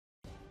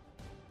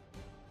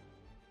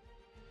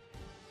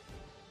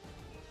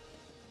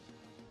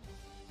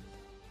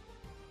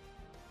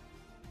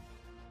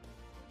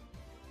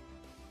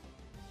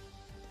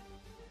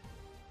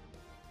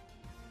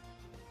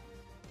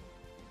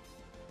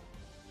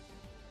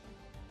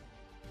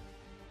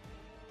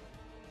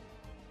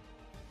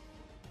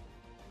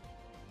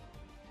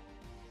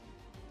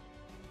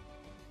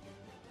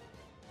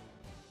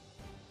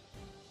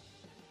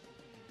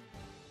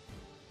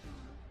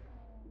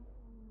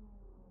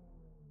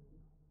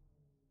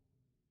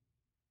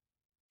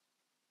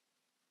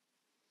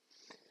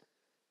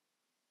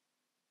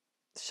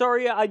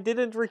sorry I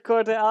didn't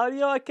record the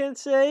audio, I can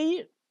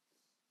say.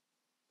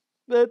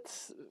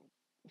 But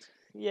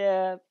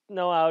yeah,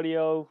 no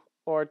audio,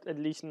 or at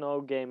least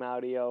no game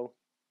audio.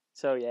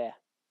 So yeah.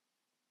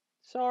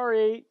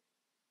 Sorry.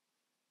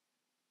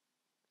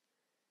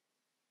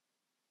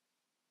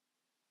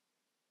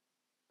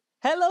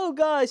 Hello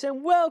guys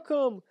and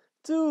welcome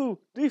to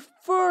the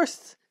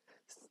first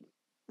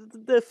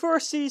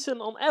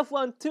season on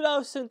F1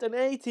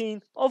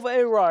 2018 of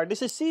AOR.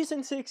 This is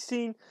season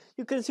 16.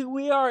 You can see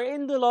we are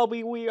in the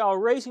lobby. We are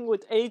racing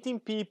with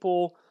 18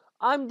 people.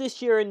 I'm this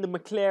year in the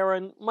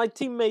McLaren. My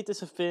teammate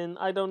is a Finn.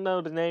 I don't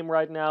know the name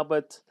right now,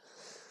 but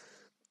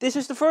this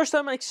is the first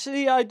time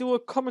actually I do a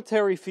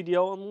commentary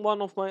video on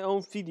one of my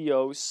own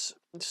videos.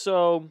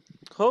 So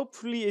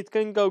hopefully it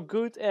can go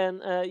good,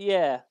 and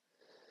yeah.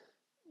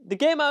 The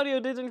game audio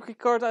didn't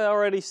record, I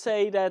already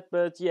say that,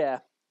 but yeah.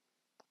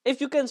 If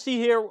you can see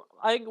here,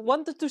 I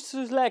wanted to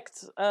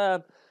select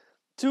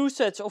 2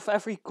 sets of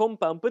every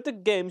compound, but the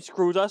game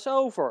screwed us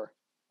over.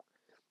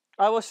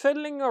 I was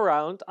fiddling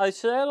around, I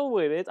settled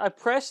with it, I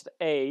pressed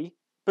A,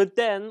 but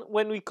then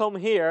when we come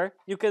here,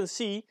 you can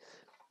see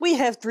we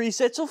have 3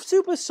 sets of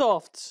super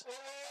softs.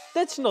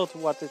 That's not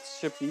what it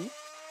should be.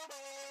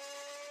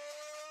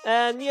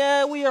 And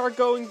yeah, we are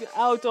going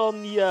out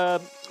on the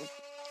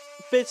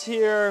pits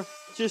here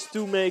just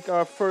to make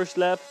our first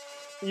lap.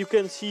 You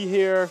can see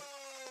here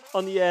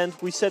on the end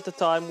we set the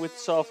time with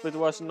soft, but it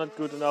was not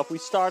good enough. We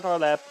start our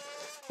lap.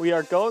 We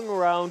are going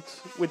around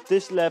with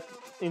this lap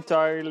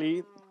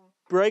entirely,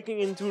 breaking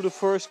into the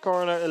first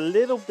corner a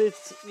little bit.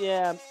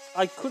 Yeah,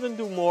 I couldn't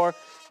do more.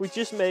 We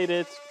just made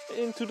it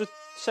into the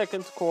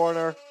second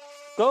corner.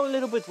 Go a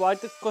little bit wide.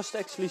 That cost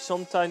actually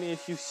some time.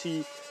 If you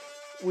see,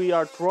 we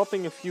are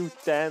dropping a few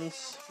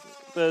tenths,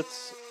 but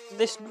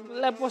this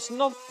lap was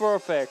not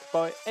perfect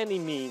by any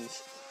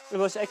means. It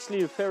was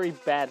actually a very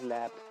bad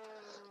lap.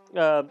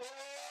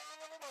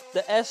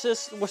 The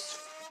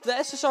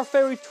S's are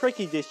very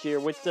tricky this year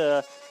with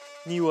the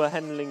new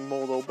handling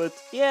model, but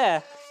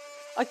yeah,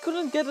 I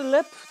couldn't get a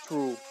lap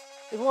through.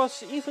 It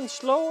was even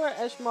slower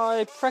as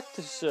my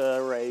practice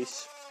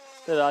race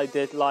that I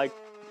did like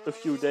a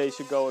few days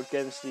ago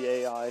against the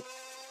AI.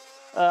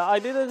 I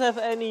didn't have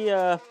any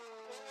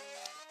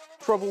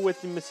trouble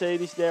with the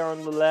Mercedes there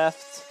on the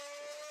left.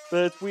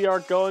 But we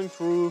are going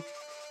through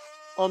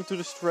onto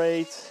the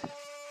straight.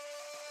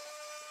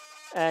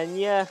 And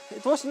yeah,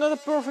 it was not a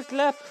perfect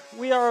lap.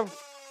 We are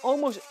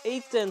almost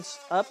 8 tenths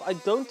up. I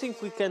don't think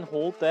we can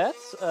hold that.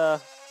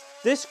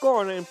 This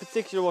corner in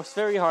particular was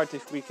very hard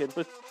this weekend.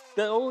 But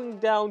going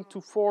down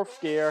to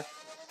 4th gear,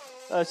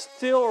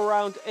 still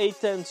around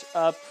 8 tenths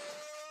up.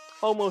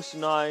 Almost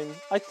 9.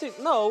 I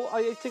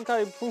think I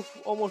improved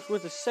almost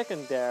with a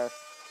second there.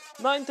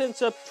 9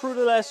 tenths up through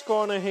the last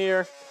corner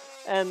here.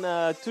 And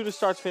to the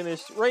start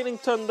finish, Raining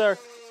Thunder,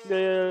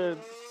 the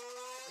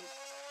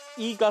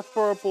E got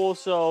purple,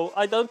 so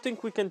I don't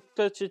think we can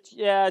touch it.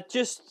 Yeah,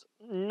 just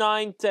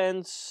 9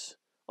 tenths,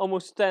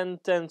 almost 10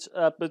 tenths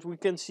up, but we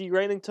can see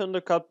Raining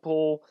Thunder got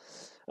pole.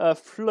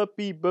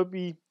 Fluppy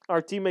Bubby,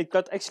 our teammate,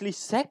 got actually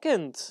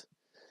second.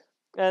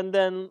 And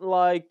then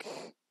like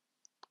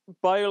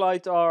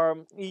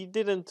BioLite he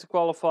didn't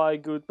qualify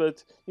good,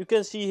 but you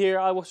can see here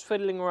I was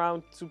fiddling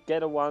around to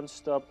get a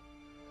 1-stop,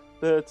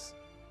 but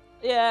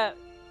yeah,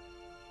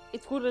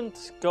 it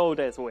wouldn't go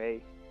that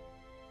way.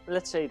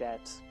 Let's say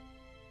that.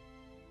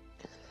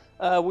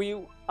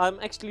 I'm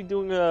actually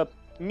doing a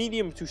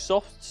medium to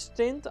soft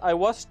stint. I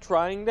was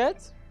trying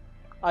that.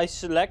 I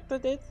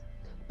selected it.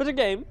 But the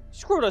game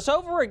screwed us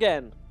over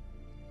again.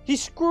 He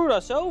screwed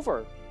us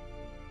over.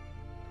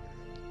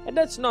 And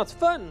that's not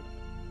fun.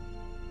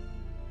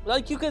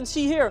 Like you can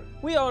see here,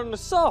 we are on the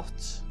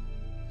softs.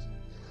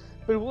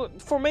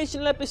 But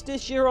formation lap is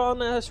this year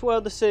on as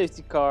well, the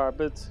safety car.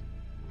 But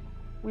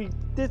we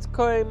did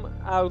come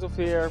out of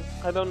here.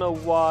 I don't know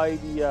why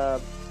the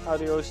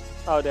audio's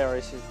out there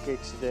as it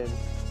kicks it in.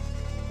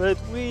 But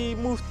we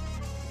moved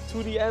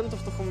to the end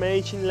of the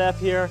formation lap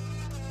here.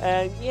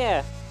 And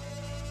yeah,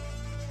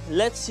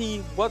 let's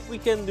see what we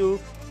can do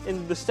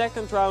in the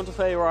second round of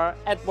AOR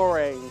at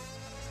Bahrain.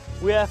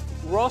 We have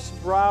Ross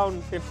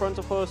Brown in front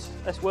of us,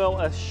 as well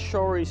as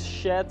Shori's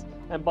Shed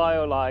and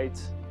BioLite.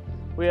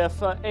 We have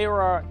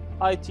AOR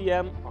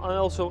ITM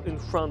also in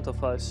front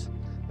of us.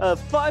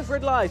 5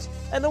 red lights,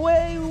 and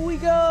away we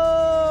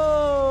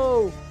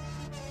go!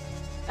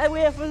 And we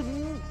have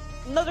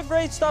not a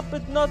great stop,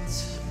 but not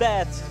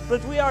bad.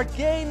 But we are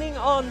gaining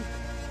on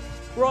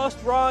Ross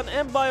Brown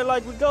and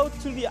BioLite. We go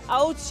to the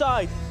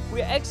outside.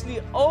 We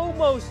actually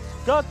almost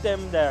got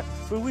them there,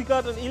 but we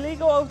got an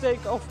illegal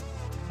overtake of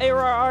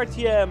AOR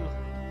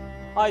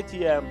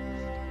ITM.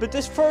 But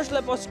this first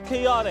lap was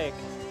chaotic.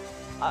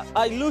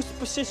 I lose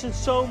position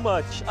so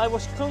much. I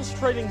was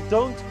concentrating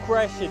don't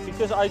crash it,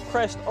 because I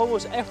crashed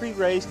almost every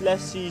race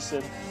last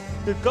season.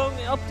 But going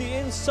up the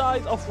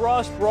inside of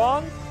Ross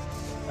Braun,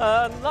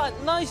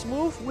 nice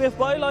move. We have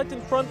BioLite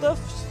in front of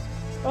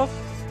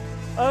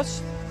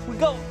us. We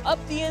go up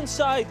the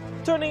inside,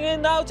 turning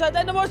in the outside,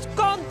 and there was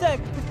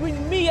contact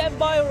between me and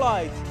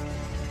BioLite.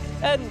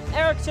 And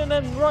Ericsson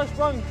and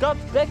Rosbrun got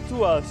back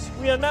to us.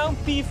 We are now in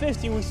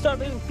P15, we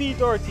started in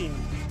P13.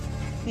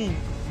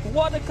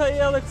 What a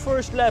chaotic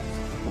first lap,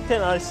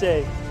 can I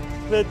say.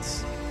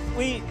 But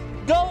we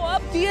go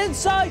up the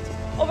inside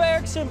of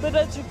Ericsson, but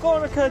that's a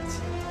corner cut.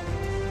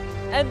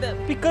 And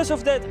because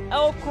of that,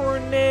 El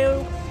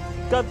Coronel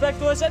got back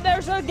to us, and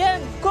there's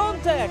again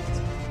contact.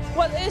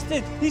 What is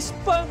this? He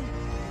spun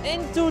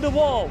into the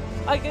wall.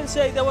 I can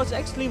say that was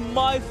actually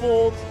my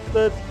fault,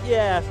 but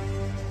yeah.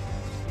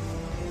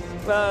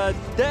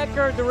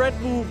 Decker, the Red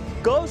Bull,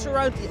 goes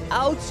around the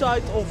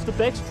outside of the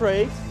back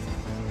straight.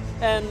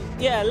 And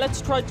yeah,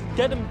 let's try to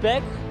get him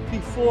back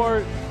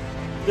before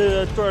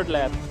the third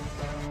lap.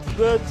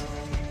 But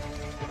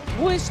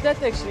who is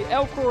that actually?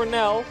 El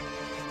Coronel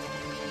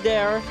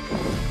there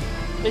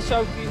is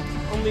out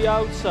on the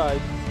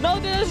outside. No,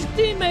 there's a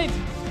teammate,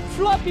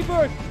 Flappy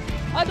Bird.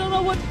 I don't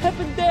know what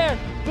happened there,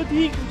 but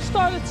he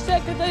started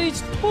second and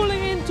he's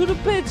pulling into the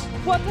pits.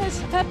 What has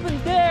happened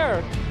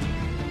there?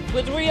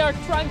 But we are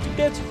trying to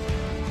get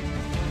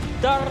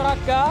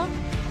Daraka,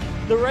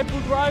 the Red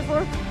Bull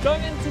driver,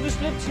 going into the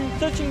slipstream,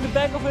 touching the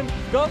back of him,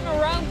 going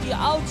around the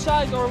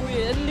outside, or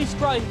we at least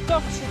try and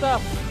cover it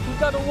up. We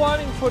got a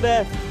warning for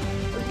that.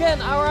 Again,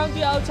 around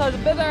the outside, a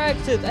better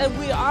exit, and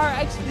we are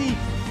actually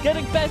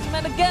getting past him.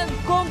 And again,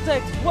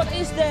 contact. What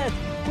is that?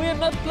 We are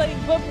not playing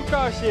bumper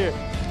cars here.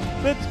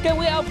 But can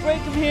we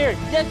outbrake him here?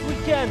 Yes, we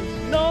can.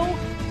 No?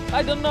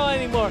 I don't know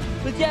anymore.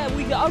 But yeah,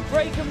 we can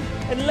outbrake him,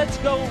 and let's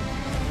go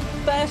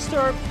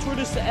faster through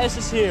the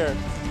S's here.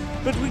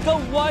 But we go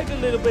wide a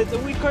little bit,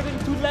 and we cut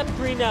into lap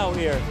 3 now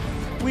here.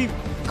 We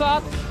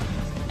got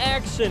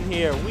Ericsson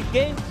here. We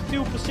gained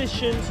 2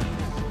 positions,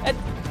 and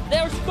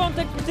there's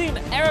contact between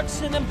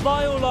Ericsson and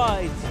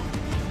Biolite.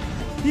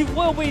 He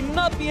will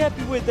not be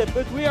happy with it,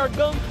 but we are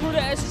going through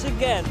the S's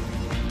again,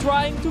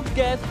 trying to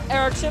get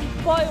Ericsson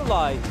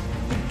Biolite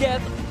to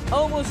get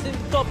almost in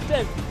the top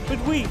 10. But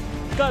we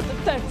got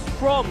attacks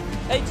from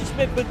H.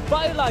 Smith, but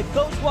Biolite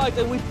goes wide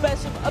and we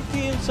pass him up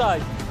the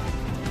inside.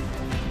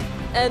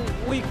 And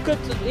we cut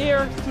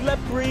here to lap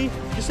 3,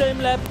 the same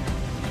lap.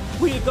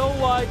 We go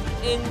wide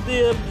in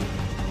the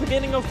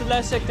beginning of the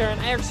last sector and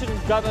Ericsson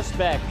got us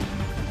back.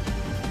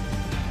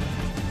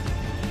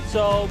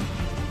 So,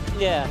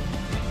 yeah.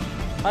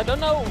 I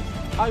don't know,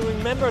 I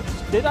remembered,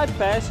 did I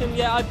pass him?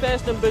 Yeah, I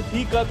passed him, but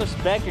he got us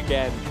back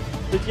again.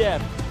 But yeah,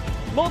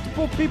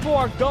 multiple people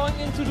are going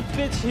into the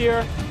pits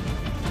here.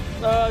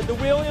 The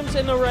Williams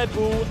and the Red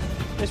Bull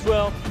as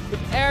well. But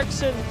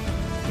Ericsson,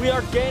 we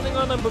are gaining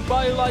on him, but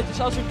Biolite is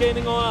also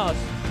gaining on us.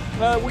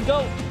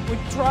 We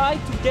try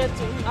to get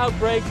an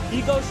outbreak.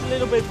 He goes a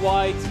little bit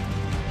wide.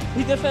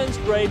 He defends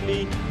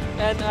bravely.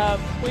 And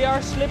we are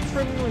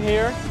slipstreaming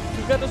here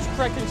to get us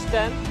tracking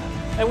stand.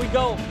 And we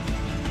go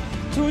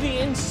to the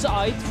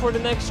inside for the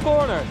next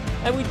corner.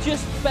 And we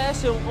just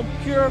pass him on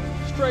pure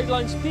straight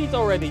line speed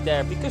already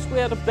there, because we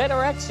had a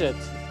better exit.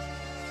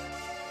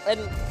 And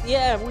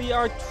yeah, we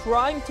are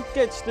trying to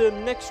catch the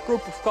next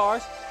group of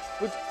cars,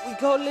 but we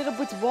go a little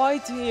bit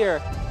wide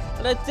here.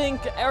 And I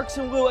think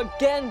Ericsson will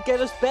again get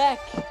us back.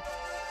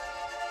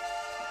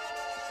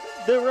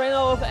 The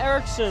Renault of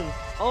Ericsson.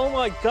 Oh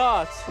my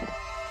god.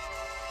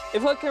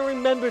 If I can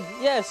remember,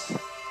 yes,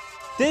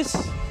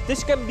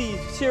 this can be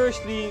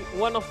seriously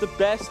one of the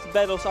best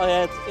battles I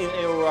had in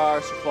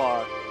AOR so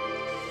far.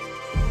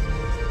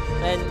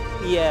 And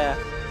yeah,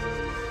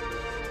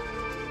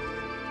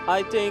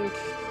 I think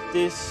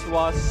this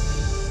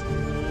was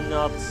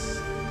not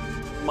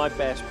my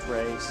best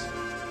race.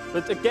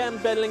 But again,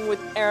 battling with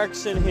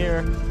Ericsson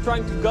here,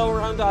 trying to go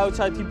around the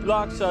outside, he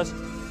blocks us.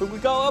 But we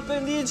go up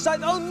in the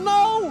inside, oh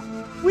no!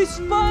 We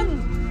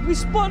spun! We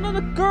spun on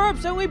the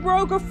curbs and we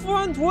broke our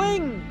front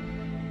wing!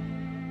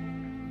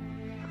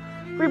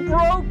 We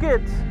broke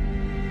it!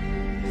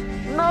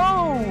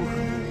 No!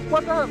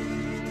 What the...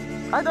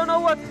 I don't know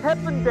what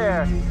happened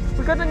there.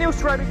 We got a new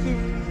strategy.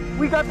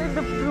 We got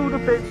through the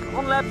pits.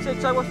 On lap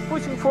 6 I was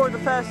pushing for the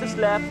fastest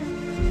lap.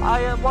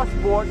 I was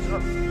bored.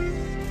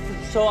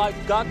 So I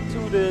got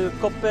to the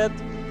cockpit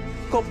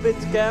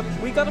cam.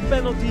 We got a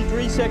penalty,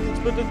 3 seconds,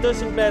 but it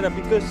doesn't matter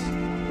because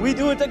we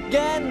do it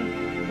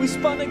again. We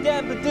spun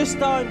again, but this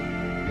time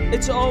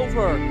it's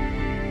over.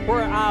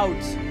 We're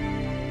out.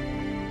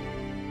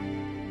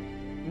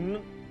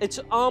 It's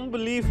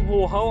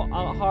unbelievable how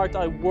hard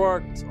I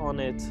worked on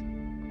it.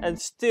 And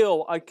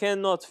still, I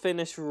cannot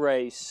finish the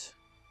race.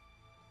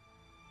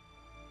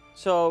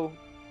 So,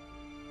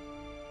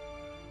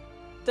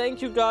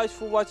 thank you guys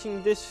for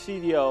watching this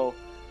video.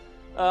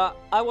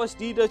 I was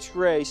the Dutch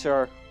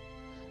Racer.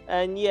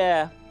 And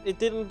yeah, it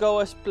didn't go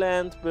as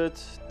planned, but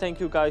thank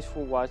you guys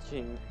for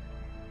watching.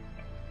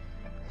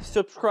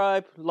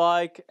 Subscribe,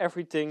 like,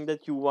 everything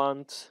that you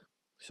want.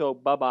 So,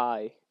 bye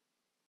bye.